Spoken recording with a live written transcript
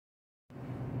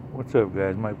What's up,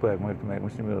 guys? Mike Black, Mike the Mac,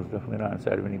 Mr. Mills, definitely not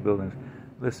inside of any buildings.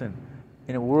 Listen,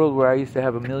 in a world where I used to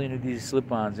have a million of these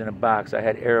slip-ons in a box, I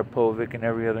had Arapovic and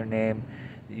every other name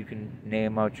that you can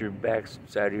name out your back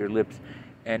side of your lips,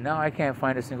 and now I can't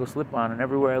find a single slip-on, and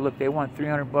everywhere I look, they want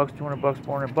 $300, $200,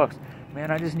 $400.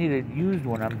 Man, I just need a used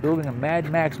one. I'm building a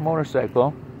Mad Max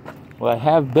motorcycle. Well, I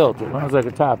have built. It runs like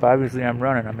a top. Obviously, I'm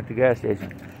running. I'm at the gas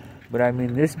station. But, I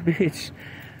mean, this bitch,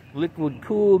 liquid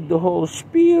cooled, the whole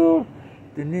spiel.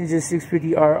 The Ninja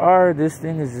 650RR, this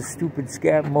thing is a stupid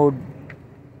scat mode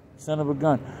son of a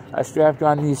gun. I strapped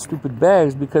on these stupid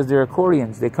bags because they're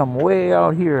accordions. They come way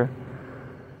out here.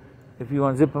 If you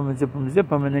unzip them and zip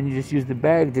them, and then you just use the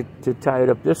bag to tie it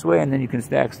up this way, and then you can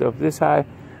stack stuff this high.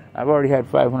 I've already had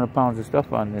 500 pounds of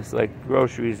stuff on this, like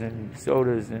groceries and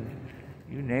sodas and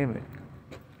you name it.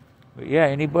 But yeah,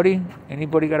 anybody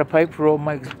got a pipe for old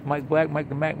Mike Black, Mike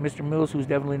the Mac, Mr. Mills, who's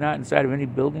definitely not inside of any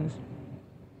buildings?